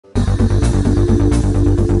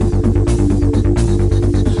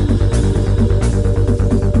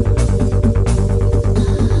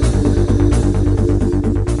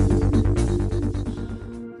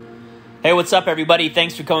Hey, what's up, everybody?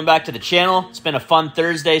 Thanks for coming back to the channel. It's been a fun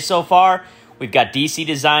Thursday so far. We've got DC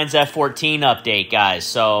Designs F-14 update, guys.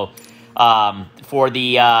 So for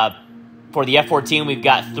the F-14, we've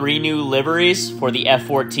got 3 new liveries for the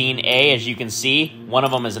F-14A, as you can see. One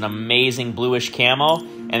of them is an amazing bluish camo.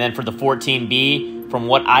 And then for the 14B, from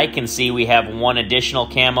what I can see, we have 1 additional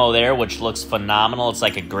camo there, which looks phenomenal. It's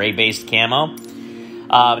like a gray-based camo.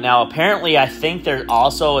 Now, apparently, I think there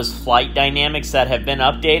also is flight dynamics that have been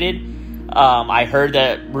updated. I heard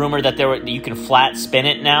that rumor that you can flat spin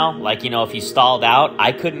it now, like, if you stalled out.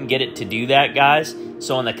 I couldn't get it to do that, guys.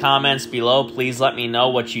 So in the comments below, please let me know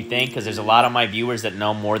what you think, because there's a lot of my viewers that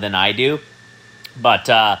know more than I do.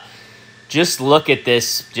 But just look at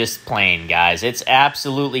this plane, guys. It's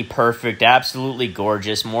absolutely perfect, absolutely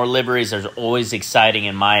gorgeous. More liveries are always exciting,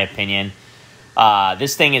 in my opinion.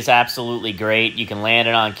 This thing is absolutely great. You can land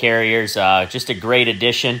it on carriers. Just a great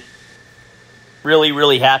addition. Really,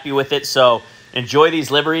 really happy with it. So enjoy these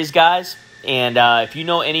liveries, guys. And if you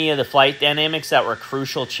know any of the flight dynamics that were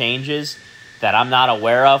crucial changes that I'm not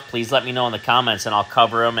aware of, please let me know in the comments, and I'll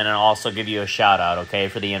cover them, and I'll also give you a shout out, okay,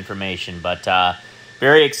 for the information. But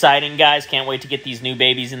very exciting, guys. Can't wait to get these new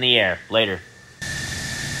babies in the air. Later.